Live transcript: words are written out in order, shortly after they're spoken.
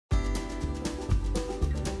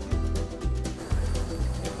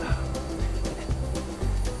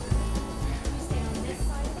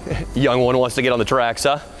Young one wants to get on the tracks,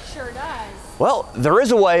 huh? Sure does. Well, there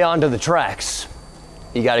is a way onto the tracks.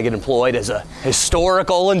 You gotta get employed as a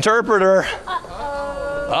historical interpreter.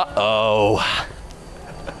 Uh-oh.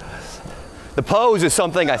 The pose is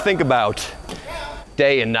something I think about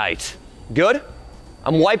day and night. Good?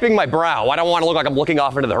 I'm wiping my brow. I don't want to look like I'm looking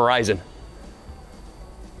off into the horizon.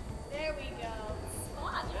 There we go.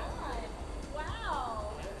 Spot on. Wow.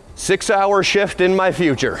 6-hour shift in my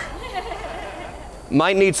future.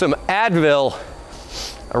 Might need some Advil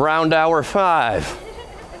around hour 5.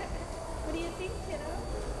 What do you think, kiddo?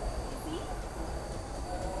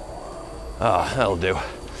 Oh, that'll do.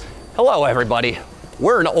 Hello, everybody.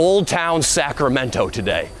 We're in Old Town Sacramento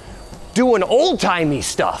today, doing old-timey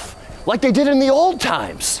stuff like they did in the old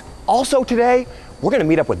times. Also today, we're gonna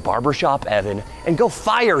meet up with Barbershop Evan and go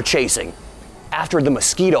fire chasing after the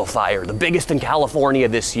mosquito fire, the biggest in California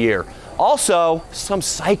this year. Also, some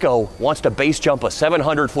psycho wants to base jump a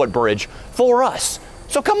 700-foot bridge for us.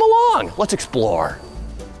 So come along, let's explore.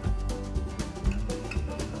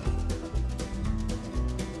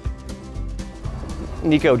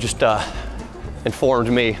 Nico just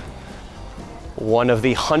informed me one of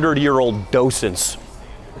the 100-year-old docents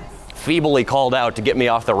feebly called out to get me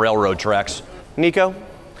off the railroad tracks. Nico,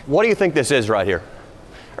 what do you think this is right here?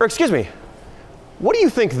 Or excuse me, what do you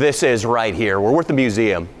think this is right here? We're with the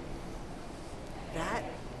museum. That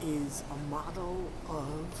is a model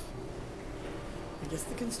of, I guess,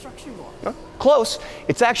 the construction wall. Close.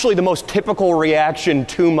 It's actually the most typical reaction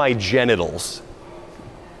to my genitals.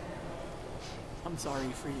 I'm sorry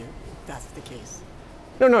for you, if that's the case.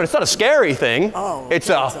 No, it's not a scary thing. Oh, it's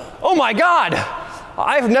oh my God,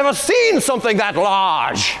 I've never seen something that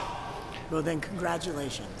large. Well then,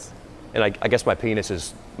 congratulations. And I guess my penis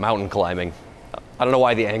is mountain climbing. I don't know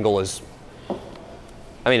why the angle is,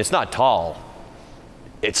 I mean, it's not tall.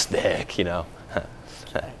 It's thick, you know.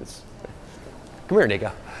 Come here,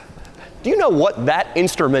 Nico. Do you know what that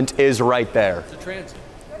instrument is right there? It's a transit.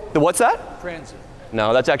 What's that? Transit.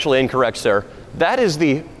 No, that's actually incorrect, sir. That is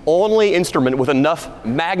the only instrument with enough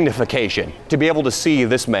magnification to be able to see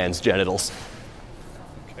this man's genitals.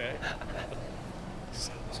 Okay.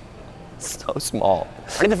 So small.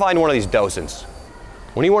 I need to find one of these docents.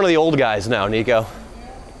 We need one of the old guys now, Nico.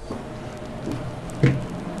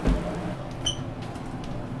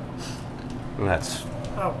 That's...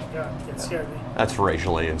 Oh my God, it scared me. That's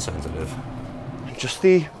racially insensitive. Just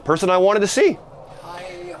the person I wanted to see.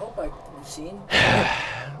 I hope I've seen.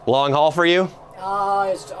 Long haul for you?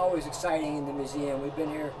 It's always exciting in the museum.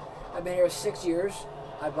 I've been here 6 years.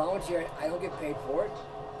 I volunteer. I don't get paid for it.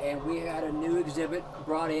 And we had a new exhibit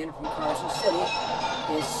brought in from Carson City.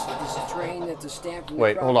 It's a train that's a stamp from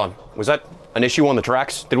Wait, hold on. Was that an issue on the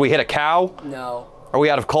tracks? Did we hit a cow? No. Are we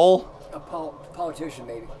out of coal? A politician,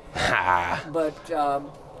 maybe. Ha. But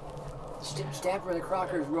Stanford and the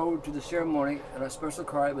Crockers rode to the ceremony in a special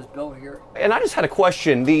car that was built here. And I just had a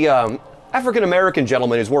question. The African-American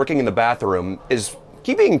gentleman who's working in the bathroom, is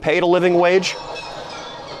he being paid a living wage?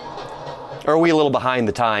 Or are we a little behind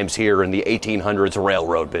the times here in the 1800s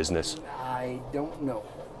railroad business? I don't know.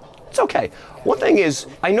 It's okay. One thing is,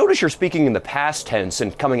 I notice you're speaking in the past tense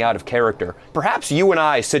and coming out of character. Perhaps you and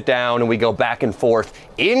I sit down and we go back and forth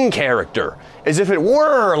in character, as if it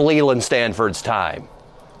were Leland Stanford's time.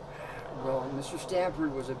 Well, Mr.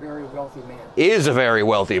 Stanford was a very wealthy man. Is a very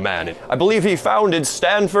wealthy man. I believe he founded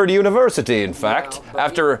Stanford University, in fact,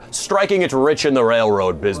 after striking it rich in the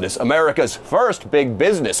railroad business. America's first big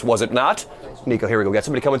business, was it not? Nico, here we go. We got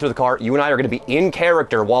somebody coming through the car. You and I are going to be in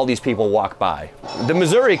character while these people walk by. The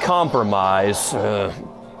Missouri Compromise,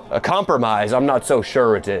 a compromise, I'm not so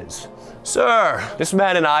sure it is. Sir, this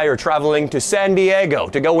man and I are traveling to San Diego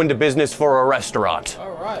to go into business for a restaurant.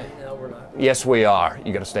 All right. No, we're not. Yes, we are.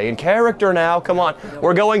 You gotta stay in character now. Come on.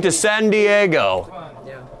 We're going to San Diego.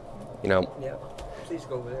 Yeah. You know, Yeah. Please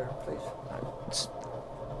go over there, please.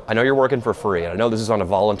 I know you're working for free, and I know this is on a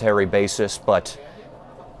voluntary basis, but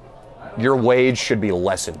your wage should be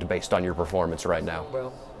lessened based on your performance right now.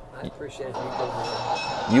 Well, I appreciate it if you go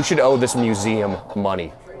over there. You should owe this museum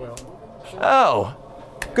money. Well, Oh,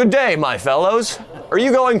 good day, my fellows. Are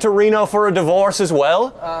you going to Reno for a divorce as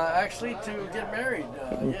well? Actually, to get married,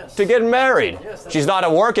 yes. To get married? Yes, that's She's not a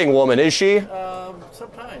working woman, is she?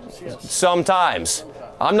 Sometimes, yes. Sometimes.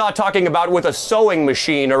 I'm not talking about with a sewing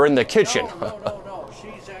machine or in the kitchen. No.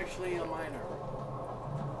 She's actually a minor.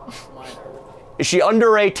 Is she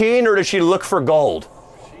under 18 or does she look for gold?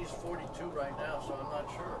 She's 42 right now, so I'm not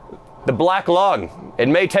sure. The black lung. It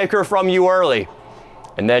may take her from you early.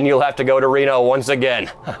 And then you'll have to go to Reno once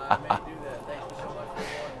again. I may do that. Thank you so much for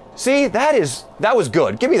joining. See, that was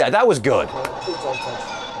good. Give me that. That was good. please don't touch.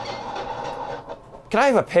 Can I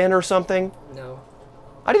have a pen or something? No,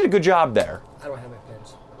 I did a good job there. I don't have my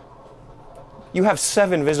pins. You have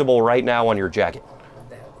 7 visible right now on your jacket.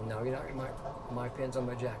 No, you're not. My pins on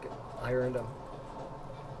my jacket. I earned them.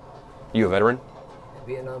 You a veteran?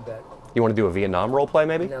 Vietnam vet. You want to do a Vietnam role play,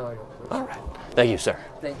 maybe? No, I don't. All right. Thank you, sir.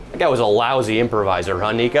 Thank you. That guy was a lousy improviser,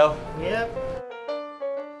 huh, Nico? Yep.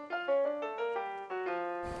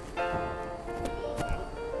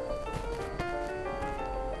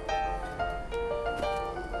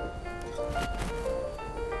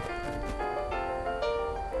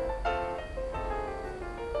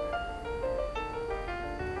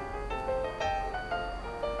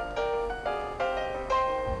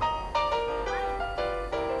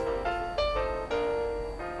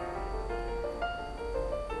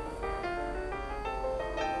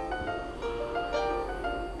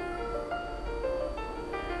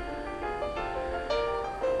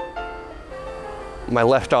 My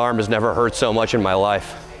left arm has never hurt so much in my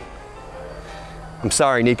life. I'm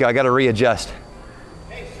sorry, Nico, I gotta readjust.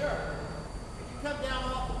 Hey, sir, could you come down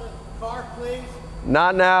off of the car, please?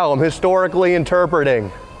 Not now, I'm historically interpreting.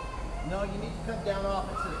 No, you need to come down off.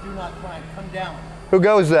 It says do not climb. Come down. Who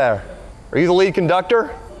goes there? Are you the lead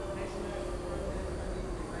conductor?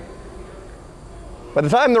 By the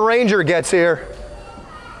time the Ranger gets here,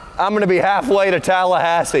 I'm gonna be halfway to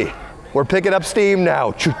Tallahassee. We're picking up steam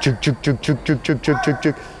now. Chuk, chuk, chuk, chuk, chuk, chuk, chuk, chuk, chuk,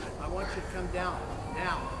 chuk. I want you to come down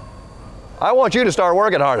now. I want you to start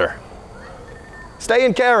working harder. Stay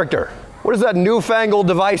in character. What is that newfangled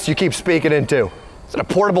device you keep speaking into? Is it a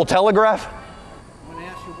portable telegraph? I'm going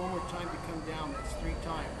to ask you one more time to come down. That's 3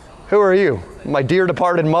 times. Who are you? My dear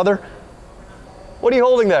departed mother? What are you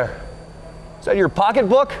holding there? Is that your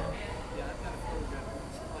pocketbook? Yeah, I've got a photograph.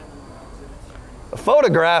 Let's climb along the exhibits. A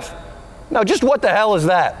photograph? Now, just what the hell is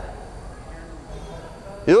that?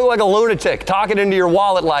 You look like a lunatic talking into your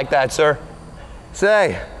wallet like that, sir.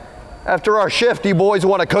 Say, after our shift, you boys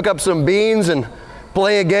want to cook up some beans and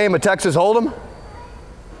play a game of Texas Hold'em?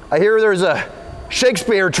 I hear there's a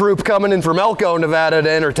Shakespeare troupe coming in from Elko, Nevada to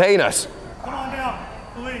entertain us. Come on down,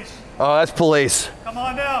 police. Oh, that's police. Come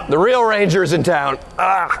on down. The real Ranger's in town.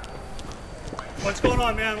 Ah. What's going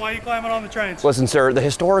on, man? Why are you climbing on the trains? Listen, sir, the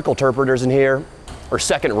historical interpreters in here are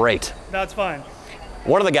second rate. That's fine.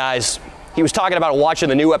 One of the guys, he was talking about watching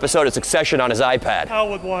the new episode of Succession on his iPad. Out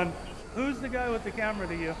with one. Who's the guy with the camera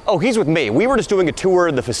to you? Oh, he's with me. We were just doing a tour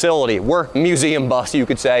of the facility. We're museum buffs, you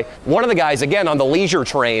could say. One of the guys, again, on the leisure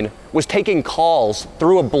train, was taking calls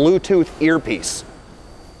through a Bluetooth earpiece.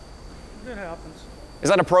 It happens. Is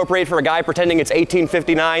that appropriate for a guy pretending it's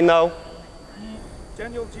 1859, though?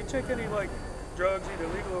 Daniel, do you take any, like, drugs, either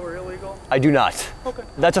legal or illegal? I do not. Okay.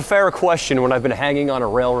 That's a fair question when I've been hanging on a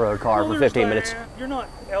railroad car for 15 minutes. You're not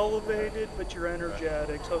elevated, but you're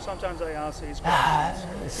energetic, so sometimes I ask these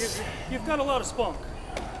questions. You've got a lot of spunk.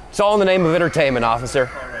 It's all in the name of entertainment, officer.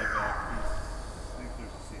 All right, guy. Please think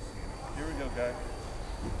there's a CC. Here we go, guy.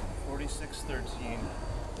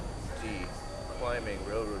 4613D, Climbing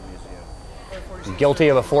Railroad Museum. Guilty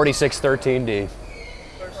of a 4613D.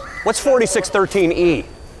 What's 4613E?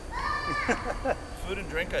 Food and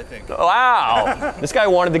drink, I think. Wow. This guy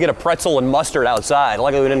wanted to get a pretzel and mustard outside.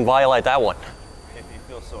 Luckily we didn't violate that one. If you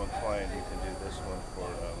feel so inclined, you can do this one for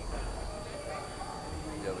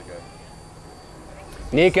the other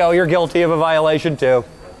guy. Nico, you're guilty of a violation too.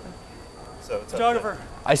 So it's up Photographer.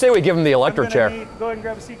 I say we give him the electric chair. Go ahead and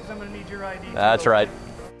grab a seat because I'm going to need your ID. That's right.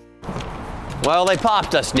 Well, they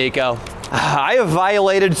popped us, Nico. I have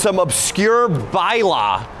violated some obscure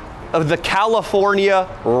bylaw of the California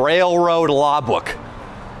Railroad Law Book,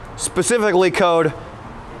 specifically code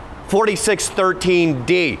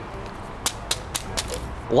 4613D.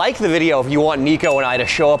 Like the video if you want Nico and I to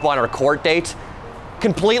show up on our court date,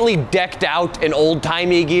 completely decked out in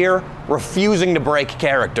old-timey gear, refusing to break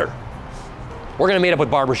character. We're gonna meet up with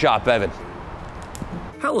Barbershop Evan.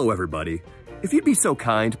 Hello, everybody. If you'd be so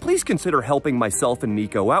kind, please consider helping myself and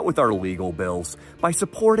Nico out with our legal bills by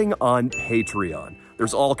supporting on Patreon.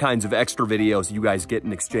 There's all kinds of extra videos you guys get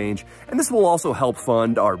in exchange, and this will also help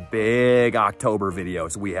fund our big October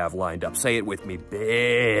videos we have lined up. Say it with me,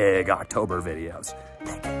 big October videos.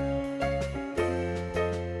 Thank you.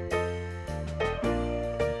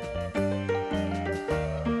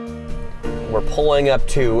 We're pulling up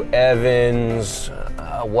to Evan's,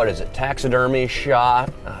 what is it, taxidermy shop,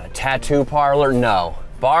 tattoo parlor? No,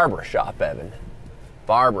 barbershop Evan.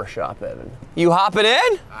 Barbershop Evan. You hopping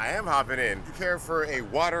in? I am hopping in. Do you care for a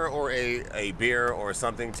water or a beer or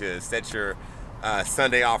something to set your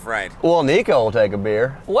Sunday off right. Well, Nico will take a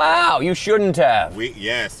beer. Wow, you shouldn't have.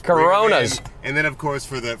 Yes. Coronas. And then, of course,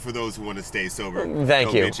 for those who want to stay sober.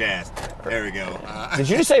 Thank you. Bitch ass. There we go. Did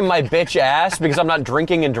you just say my bitch ass because I'm not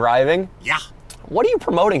drinking and driving? Yeah. What are you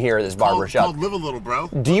promoting here at this barbershop? Called Live a Little, bro.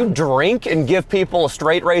 Do you drink and give people a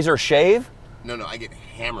straight razor shave? No, I get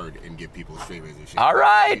hammered and give people a straight razor shave. All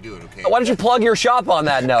right. You do it, okay? Why don't you plug your shop on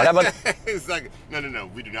that note? How about... It's like,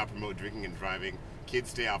 no. We do not promote drinking and driving. Kids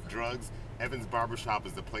stay off drugs. Evan's Barbershop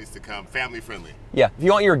is the place to come. Family friendly. Yeah, if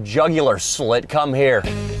you want your jugular slit, come here.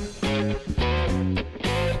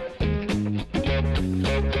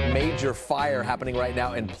 Major fire happening right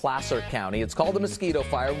now in Placer County. It's called the mosquito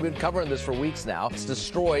fire. We've been covering this for weeks now. It's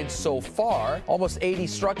destroyed so far almost 80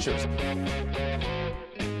 structures.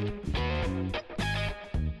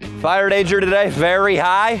 Fire danger today, very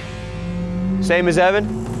high. Same as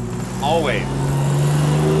Evan? Always.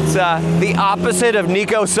 It's the opposite of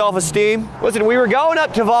Nico's self-esteem. Listen, we were going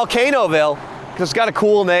up to Volcanoville because it's got a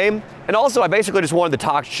cool name. And also, I basically just wanted to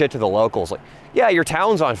talk shit to the locals. Like, yeah, your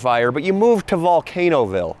town's on fire, but you moved to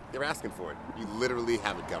Volcanoville. They're asking for it. You literally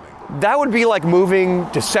have it coming. That would be like moving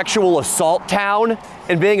to Sexual Assault Town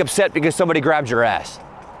and being upset because somebody grabbed your ass.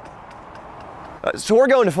 So we're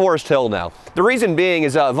going to Forest Hill now. The reason being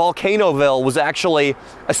is Volcanoville was actually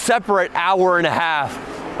a separate hour and a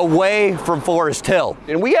half away from Forest Hill.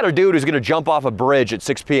 And we got a dude who's gonna jump off a bridge at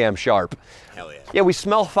 6 p.m. sharp. Hell yeah. Yeah, we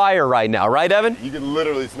smell fire right now, right, Evan? You can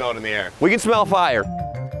literally smell it in the air. We can smell fire.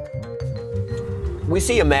 We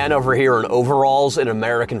see a man over here in overalls and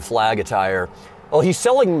American flag attire. Well, he's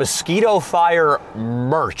selling mosquito fire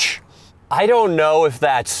merch. I don't know if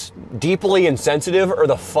that's deeply insensitive or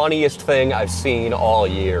the funniest thing I've seen all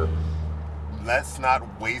year. Let's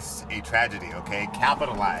not waste a tragedy, okay?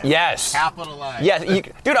 Capitalize. Yes. Capitalize. Yes.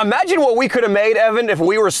 Dude, imagine what we could have made, Evan, if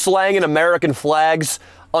we were slanging American flags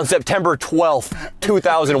on September 12th,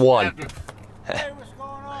 2001. Hey, what's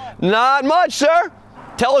going on? Not much, sir.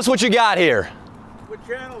 Tell us what you got here. What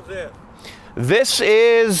channel's this? This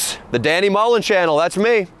is the Danny Mullen channel. That's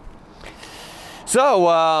me. So,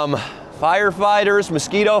 firefighters,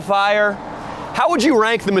 mosquito fire. How would you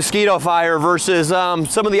rank the mosquito fire versus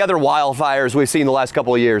some of the other wildfires we've seen the last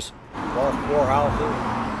couple of years? Lost 4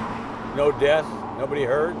 houses, no deaths, nobody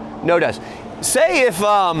hurt. No deaths. Say if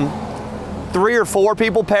 3 or 4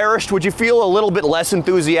 people perished, would you feel a little bit less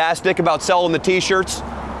enthusiastic about selling the t-shirts?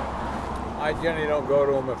 I generally don't go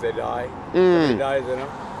to them if they die. Somebody dies in them.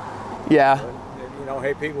 Yeah. But, you know,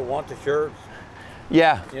 hey, people want the shirts.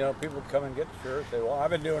 Yeah. You know, people come and get the shirts they want. I've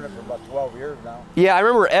been doing it for about 12 years now. Yeah, I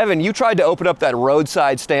remember, Evan, you tried to open up that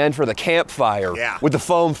roadside stand for the campfire with the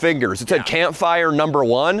foam fingers. It said campfire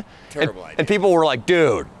 #1. Terrible idea. And people were like,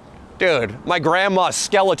 dude, my grandma's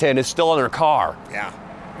skeleton is still in her car. Yeah.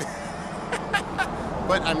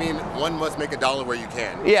 But, I mean, one must make a dollar where you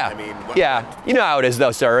can. Yeah. I mean, You know how it is,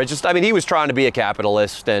 though, sir. It's just, I mean, he was trying to be a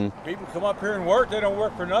capitalist, and... People come up here and work. They don't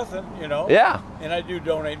work for nothing, you know? Yeah. And I do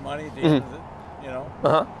donate money at the end of it, you know?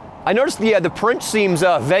 Uh-huh. I noticed the print seems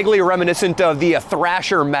vaguely reminiscent of the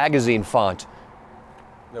Thrasher magazine font.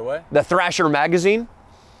 The what? The Thrasher magazine,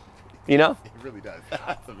 you know? It really does.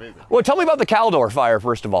 That's amazing. Well, tell me about the Caldor fire,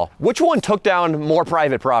 first of all. Which one took down more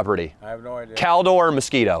private property? I have no idea. Caldor or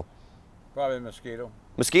Mosquito? Probably mosquito.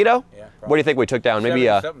 Mosquito? Yeah. Probably. What do you think we took down? Maybe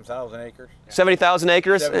 70,000 acres. 70,000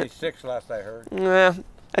 acres? 76 last I heard.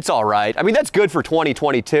 That's all right. I mean, that's good for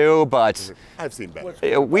 2022, but I've seen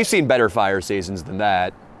better. We've seen better fire seasons than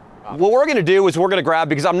that. What we're gonna do is we're gonna grab,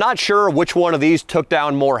 because I'm not sure which one of these took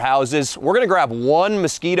down more houses, we're gonna grab one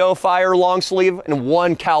mosquito fire long sleeve and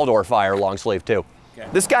one Caldor fire long sleeve too. Okay.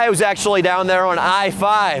 This guy was actually down there on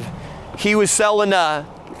I-5. He was selling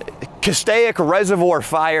Castaic Reservoir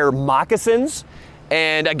fire moccasins,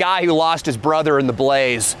 and a guy who lost his brother in the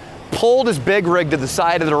blaze pulled his big rig to the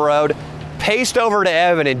side of the road, paced over to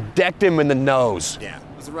Evan and decked him in the nose. Yeah,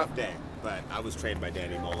 it was a rough day, but I was trained by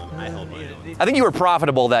Danny Mullen. I held my own. I think you were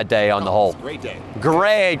profitable that day on the whole. Great day.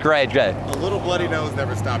 Great. A little bloody nose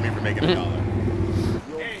never stopped me from making a dollar.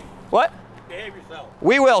 Hey, what? behave yourself.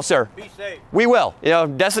 We will, sir. Be safe. We will. You know,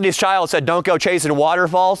 Destiny's Child said don't go chasing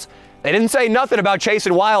waterfalls. They didn't say nothing about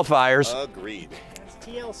chasing wildfires. Agreed. It's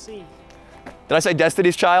TLC. Did I say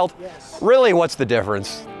Destiny's Child? Yes. Really, what's the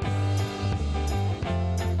difference?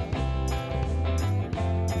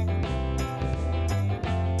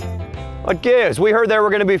 What gives? We heard there were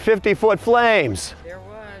going to be 50-foot flames. There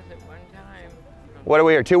was at one time. What are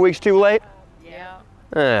we here, 2 weeks too late? Yeah.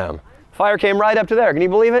 Damn. Fire came right up to there. Can you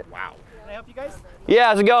believe it? Wow. Can I help you guys? Yeah,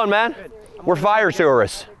 how's it going, man? Good. We're fire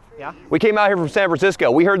tourists. Yeah. We came out here from San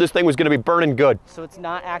Francisco. We heard this thing was going to be burning good. So it's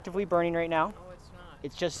not actively burning right now. Oh, it's not.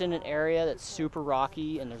 It's just in an area that's super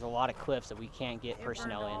rocky and there's a lot of cliffs that we can't get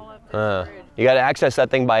personnel in. You got to access that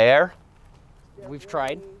thing by air? We've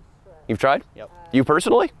tried. You've tried? Yep. You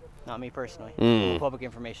personally? Not me personally. Mm. I'm a public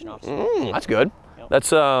information officer. That's good. Yep. That's,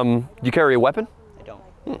 do you carry a weapon? I don't.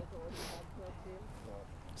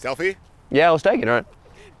 Selfie? Yeah, let's take it, all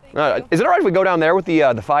right. Is it all right if we go down there with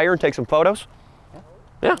the fire and take some photos?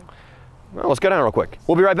 Yeah. Well, let's go down real quick.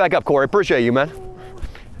 We'll be right back up, Corey. Appreciate you, man.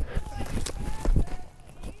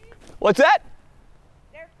 What's that?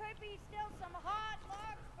 There could be still some hot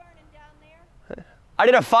logs burning down there. I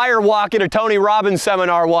did a fire walk at a Tony Robbins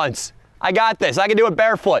seminar once. I got this. I can do it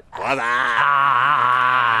barefoot. Fire!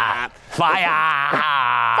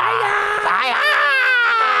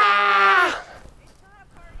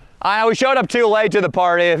 We showed up too late to the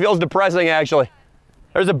party. It feels depressing, actually.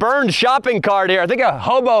 There's a burned shopping cart here. I think a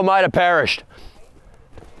hobo might have perished.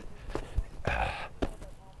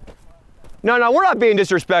 No, we're not being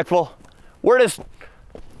disrespectful. We're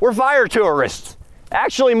fire tourists.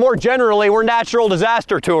 Actually, more generally, we're natural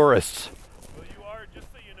disaster tourists. Well, you are,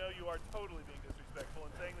 just so you know, you are totally being disrespectful,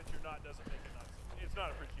 and saying that you're not doesn't make it not. It's not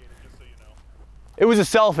appreciated, just so you know. It was a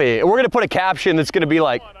selfie. We're gonna put a caption that's gonna be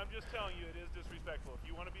like, I'm just telling you, it is disrespectful. If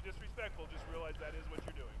you want to be disrespectful, just realize that is what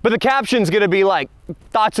you're doing. but the caption's gonna be like,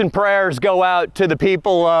 thoughts and prayers go out to the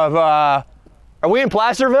people of, are we in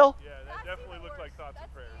Placerville? Yeah, that definitely looked like thoughts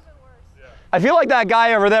and prayers. Yeah. I feel like that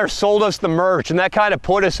guy over there sold us the merch, and that kind of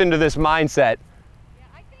put us into this mindset. Yeah,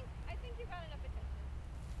 I think you got enough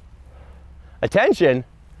attention. Attention?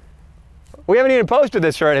 We haven't even posted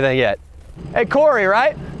this or anything yet. Hey, Corey,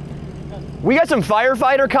 right? We got some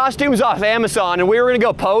firefighter costumes off Amazon, and we were gonna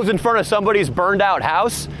go pose in front of somebody's burned out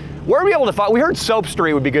house. Where are we able to find? We heard Soap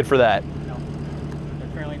Street would be good for that. No. They're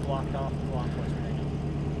currently blocked off with law enforcement right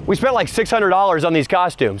now. We spent like $600 on these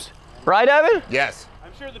costumes. Right, Evan? Yes.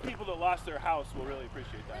 I'm sure the people that lost their house will really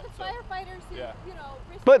appreciate that. For the firefighters who, Yeah. you know,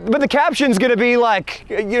 risk But the caption's gonna be like,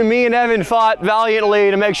 me and Evan fought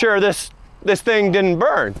valiantly to make sure this thing didn't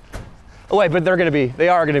burn. Oh wait, but they are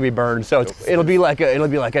gonna be burned. So it'll be like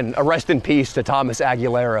a rest in peace to Thomas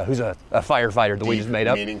Aguilera, who's a firefighter that we just made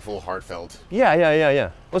up. Meaningful, heartfelt.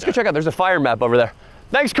 Yeah. Let's go check out. There's a fire map over there.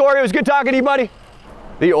 Thanks, Corey. It was good talking to you, buddy.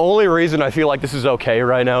 The only reason I feel like this is okay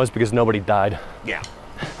right now is because nobody died. Yeah.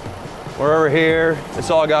 We're over here. This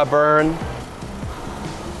all got burned.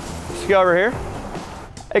 Let's go over here.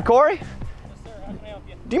 Hey, Corey.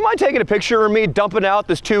 Do you mind taking a picture of me dumping out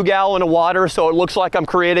this 2 gallon of water so it looks like I'm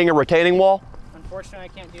creating a retaining wall? Unfortunately, I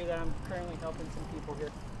can't do that. I'm currently helping some people here.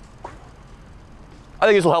 I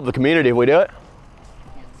think this will help the community if we do it.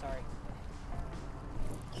 Yeah, sorry.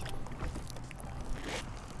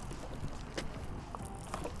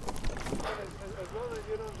 As long as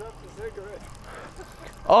you don't drop the cigarette.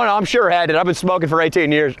 Oh no, I'm sure I had it. I've been smoking for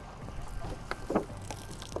 18 years. You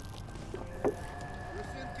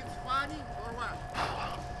think it's funny or what?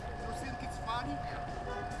 You think it's funny?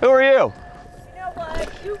 Who are you? You know what?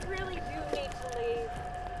 You really do need to leave.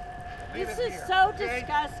 This is so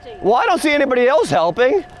disgusting. Well, I don't see anybody else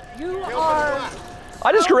helping. You are.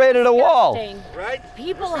 I just created a wall. disgusting. Right?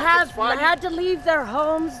 People have had to leave their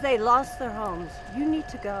homes. They lost their homes. You need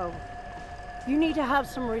to go. You need to have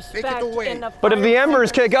some respect away. in the But if the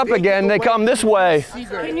embers kick up again, they come this way.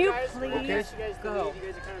 Can you please go?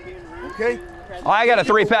 Okay? I got a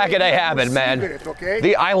 3-pack a day habit, man. Cigarette,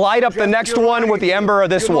 okay? I light up the next one with the ember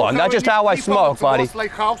of this one. That's just how I smoke, buddy.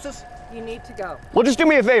 Like houses? You need to go. Well, just do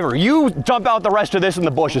me a favor. You dump out the rest of this in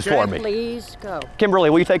the bushes for me. Please go. Kimberly,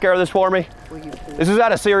 will you take care of this for me? Will you please? This is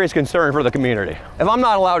out of serious concern for the community. If I'm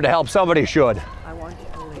not allowed to help, somebody should. I want you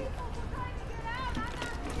to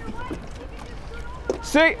leave.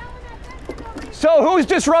 See? So who's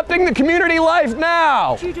disrupting the community life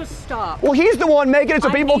now? You just stop. Well, he's the one making it so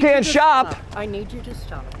I people need you can't to shop. stop. I need you to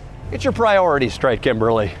stop. Get your priorities straight,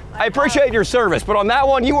 Kimberly. I appreciate your service, but on that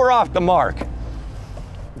one, you were off the mark.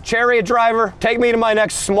 Chariot driver, take me to my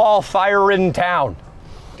next small fire-ridden town.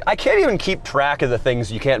 I can't even keep track of the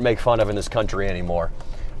things you can't make fun of in this country anymore.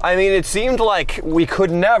 I mean, it seemed like we could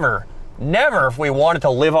never, if we wanted to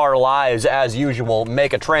live our lives as usual,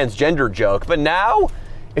 make a transgender joke. But now,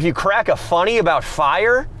 if you crack a funny about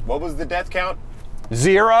fire... What was the death count?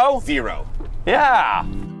 0? 0. Yeah.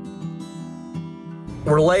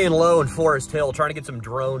 We're laying low in Forest Hill, trying to get some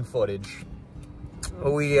drone footage.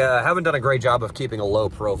 We haven't done a great job of keeping a low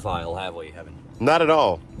profile, have we, Evan? Not at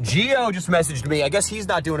all. Gio just messaged me. I guess he's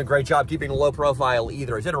not doing a great job keeping a low profile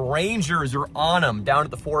either. He said Rangers are on him down at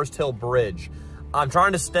the Forest Hill Bridge. I'm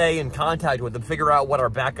trying to stay in contact with them, figure out what our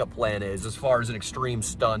backup plan is as far as an extreme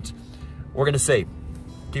stunt. We're gonna see.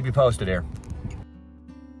 Keep you posted here.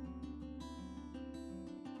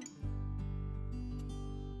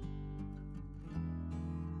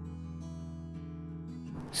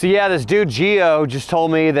 So yeah, this dude Gio just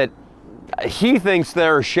told me that he thinks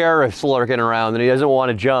there are sheriffs lurking around and he doesn't want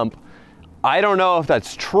to jump. I don't know if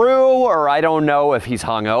that's true, or I don't know if he's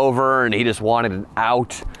hungover and he just wanted an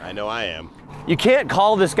out. I know I am. You can't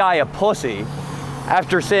call this guy a pussy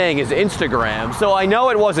after seeing his Instagram, so I know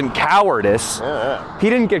it wasn't cowardice. He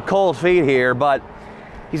didn't get cold feet here, but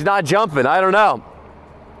he's not jumping. I don't know.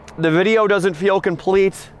 The video doesn't feel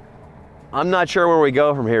complete. I'm not sure where we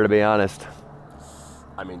go from here, to be honest.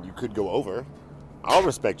 I mean, you could go over. I'll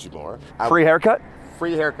respect you more. Free haircut?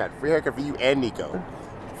 Free haircut. Free haircut for you and Nico.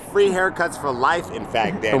 Free haircuts for life, in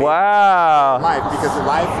fact, Danny. Wow. Life, because the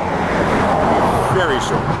life is very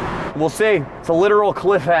short. We'll see. It's a literal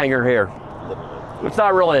cliffhanger here. It's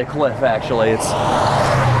not really a cliff, actually. It's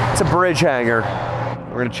a bridge hanger.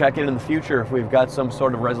 We're gonna check in the future if we've got some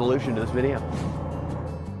sort of resolution to this video.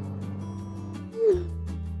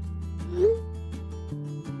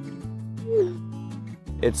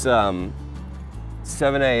 It's 7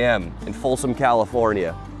 a.m. in Folsom,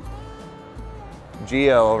 California.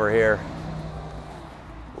 Gio over here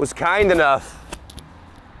was kind enough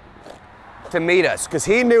to meet us because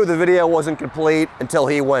he knew the video wasn't complete until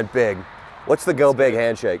he went big. What's the go big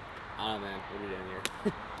handshake? I don't know, man. What are you doing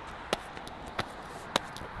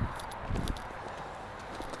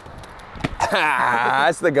here?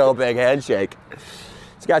 That's the go big handshake.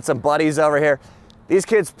 He's got some buddies over here. These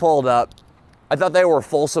kids pulled up. I thought they were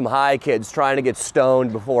Folsom High kids trying to get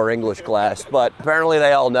stoned before English class, but apparently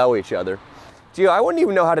they all know each other. Gio, I wouldn't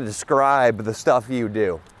even know how to describe the stuff you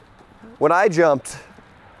do. When I jumped,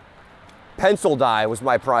 pencil dive was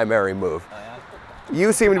my primary move.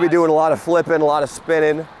 You seem to be doing a lot of flipping, a lot of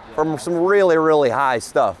spinning from some really, really high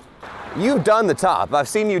stuff. You've done the top. I've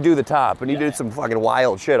seen you do the top, and you did some fucking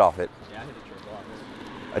wild shit off it. Yeah, I hit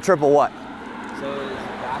a triple off it. A triple what? So it was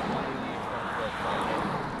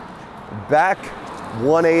back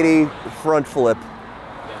 180 front flip. Back 180 front flip.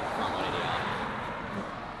 Yeah, front 180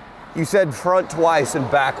 out. You said front twice and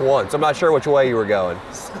back once. I'm not sure which way you were going.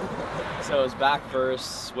 So it was back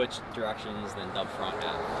first, switch directions, then dub front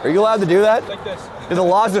out. Are you allowed to do that? Like this. Do the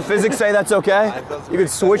laws of physics say that's okay? You can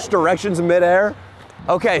switch directions in midair?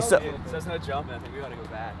 Okay, so. It says no jumping. I think we gotta go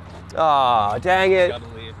back. Aw, dang it. Gotta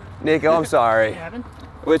leave. Nico, I'm sorry.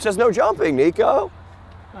 Well, it says no jumping, Nico.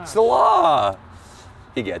 It's the law.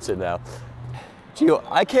 He gets it now. Gio,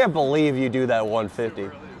 I can't believe you do that 150.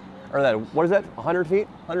 Or that, what is that, 100 feet?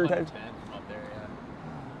 110? 110 from up there, yeah.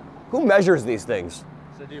 Who measures these things?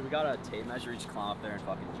 So dude, we got a tape measure, each climb up there and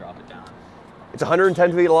fucking drop it down. It's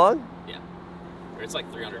 110 feet long? Yeah. Or it's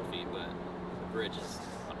like 300 feet, but the bridge is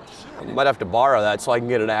 100. I might have to borrow that so I can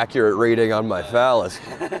get an accurate reading on my phallus.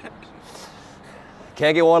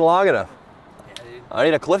 Can't get one long enough. Yeah, dude. I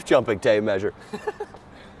need a cliff jumping tape measure.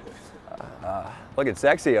 Looking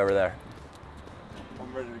sexy over there.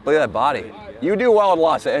 Look at that body. You do well in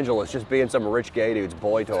Los Angeles, just being some rich gay dude's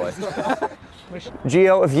boy toy.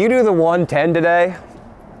 Gio, if you do the 110 today,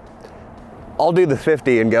 I'll do the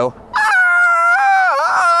 50 and go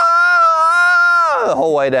the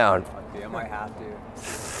whole way down. Yeah, I might have to.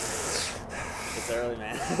 It's early,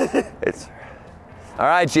 man. It's all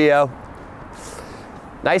right, Gio.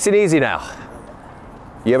 Nice and easy now.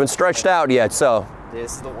 You haven't stretched out yet, so.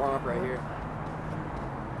 This is the warm-up right here.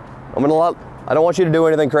 I don't want you to do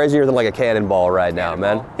anything crazier than like a cannonball right now,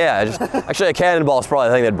 man. Yeah, actually a cannonball is probably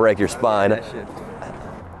the thing that'd break your spine.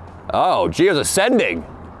 Oh, Gio's ascending.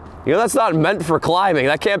 You know, that's not meant for climbing.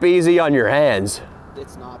 That can't be easy on your hands.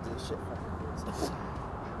 It's not this shit.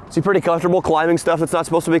 Is he pretty comfortable climbing stuff that's not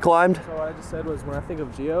supposed to be climbed? So what I just said was, when I think of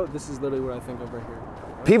Gio, this is literally what I think of right here.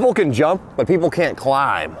 People can jump, but people can't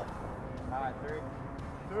climb. All right, 3,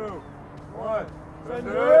 2, 1. Send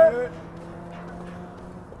it.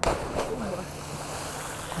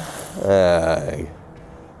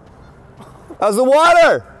 How's the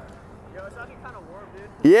water? Yo, it's actually kind of warm,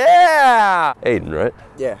 dude. Yeah! Aiden, right?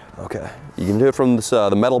 Yeah. Okay. You can do it from this,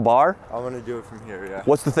 the metal bar? I'm gonna do it from here, yeah.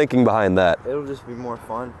 What's the thinking behind that? It'll just be more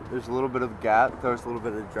fun. There's a little bit of gap, throws a little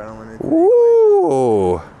bit of adrenaline into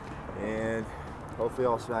Ooh! it. And hopefully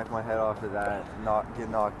I'll smack my head off of that, not get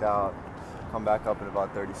knocked out, come back up in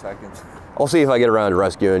about 30 seconds. I'll see if I get around to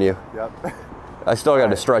rescuing you. Yep. I still got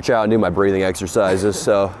to stretch out and do my breathing exercises,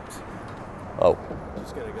 so. Oh.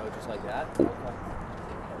 Just gonna go just like that.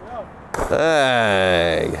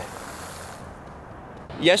 Dang.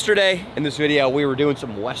 Yesterday in this video, we were doing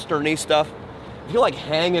some westerny stuff. I feel like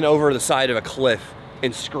hanging over the side of a cliff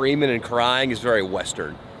and screaming and crying is very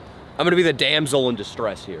Western. I'm gonna be the damsel in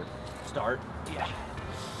distress here. Start? Yeah.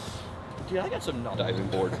 Dude, I got some diving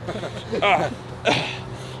board.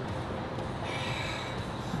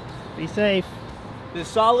 Be safe. This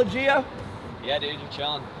solid, Gio? Yeah, dude, you're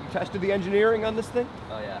chilling. You tested the engineering on this thing?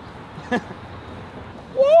 Oh, yeah.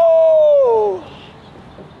 Woo!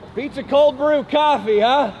 Beats a cold brew coffee,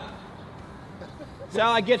 huh? That's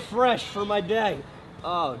how I get fresh for my day.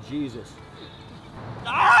 Oh, Jesus.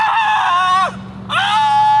 Ah!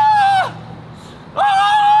 Ah!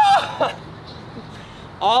 Ah!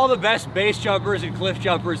 All the best base jumpers and cliff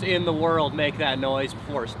jumpers in the world make that noise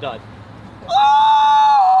before it's done.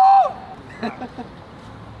 Oh!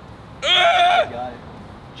 Got it.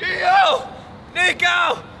 Gio!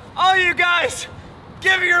 Nico! All you guys,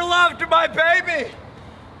 give your love to my baby!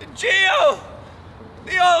 Gio!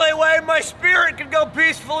 The only way my spirit can go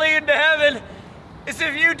peacefully into heaven is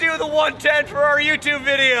if you do the 110 for our YouTube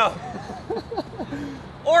video.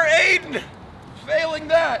 Or Aiden! Failing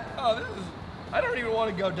that. Oh, this is, I don't even want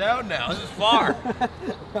to go down now. This is far.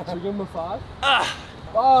 Should we give him a 5?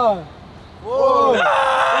 5, 4,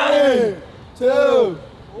 3, 2,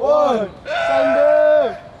 1.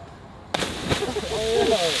 Sunday!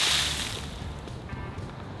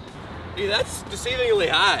 Dude, that's deceivingly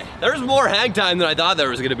high. There's more hang time than I thought there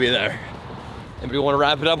was going to be there. Anybody want to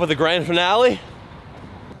wrap it up with the grand finale?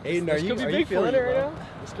 Aiden, are you feeling it right now?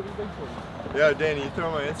 This could be big for you. Yeah, Danny, you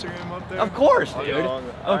throw my Instagram up there? Of course, I'll dude. go on.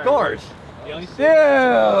 Of course. Dude!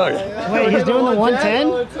 Wait, he's doing the 110?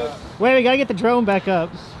 Wait, we gotta get the drone back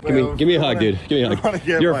up. Give me a hug, dude. Give me a hug.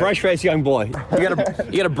 You're a fresh-faced young boy. You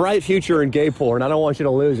got a bright future in gay porn. I don't want you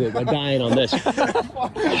to lose it by dying on this.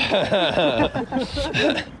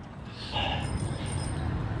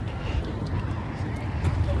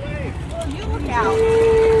 You look out.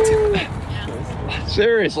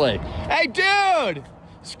 Seriously. Hey, dude!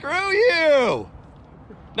 Screw you!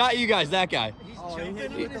 Not you guys, that guy.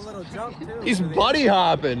 He's buddy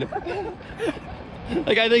hopping.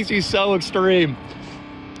 Like, I think he's so extreme.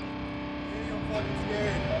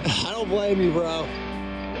 I don't blame you, bro.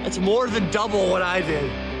 That's more than double what I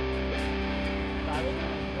did.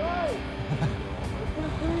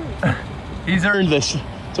 He's earned this.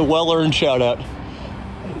 It's a well-earned shout out.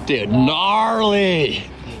 Dude, gnarly.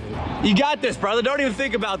 You got this, brother. Don't even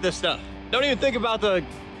think about this stuff. Don't even think about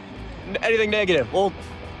anything negative. Well,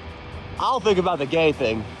 I'll think about the gay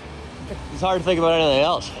thing. It's hard to think about anything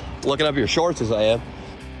else. Looking up your shorts as I am.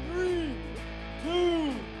 3,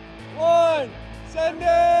 2, 1. Send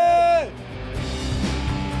it!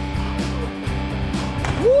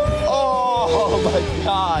 Oh my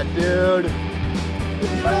God, dude.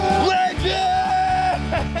 Legend!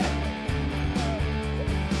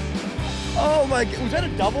 Oh my God, was that a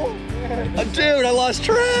double? Dude, I lost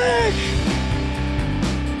track.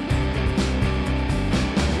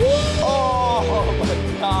 Oh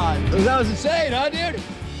my God. That was insane, huh, dude?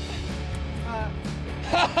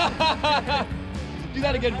 Do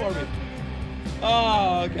that again for me.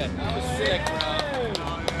 Oh, okay. That was sick, bro.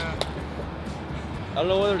 I don't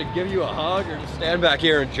know whether to give you a hug or just stand back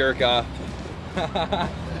here and jerk off.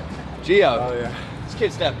 Gio. Oh, yeah. This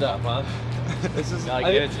kid stepped up, huh? This is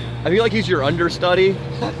I feel like he's your understudy.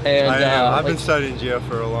 And I've been studying Gio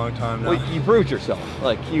for a long time now. Well, you proved yourself.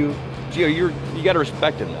 Like, Gio, you gotta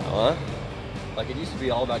respect him now, huh? Like, it used to be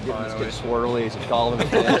all about giving this kid swirlies and calling him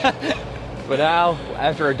a bitch. But now,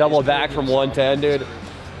 after a double back from 110, dude,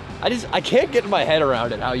 I can't get my head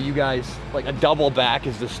around it how you guys, like, a double back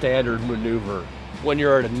is the standard maneuver when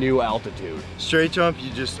you're at a new altitude. Straight jump,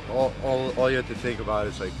 you just, all you have to think about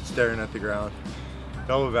is like staring at the ground.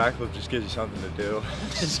 Double backflip just gives you something to do.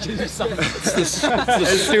 Just gives you something. It's the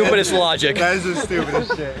stupidest logic. That is the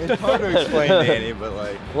stupidest shit. It's hard to explain, Danny, but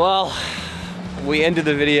like. Well, we ended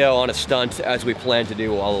the video on a stunt as we planned to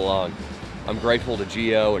do all along. I'm grateful to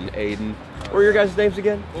Gio and Aiden. What are your guys' names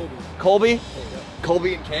again? Colby.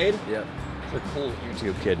 Colby and Cade? Yep. They're cool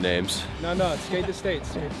YouTube kid names. No, it's Cade the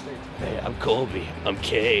States. Hey, I'm Colby. I'm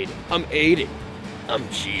Cade. I'm Aiden. I'm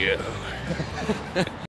Gio.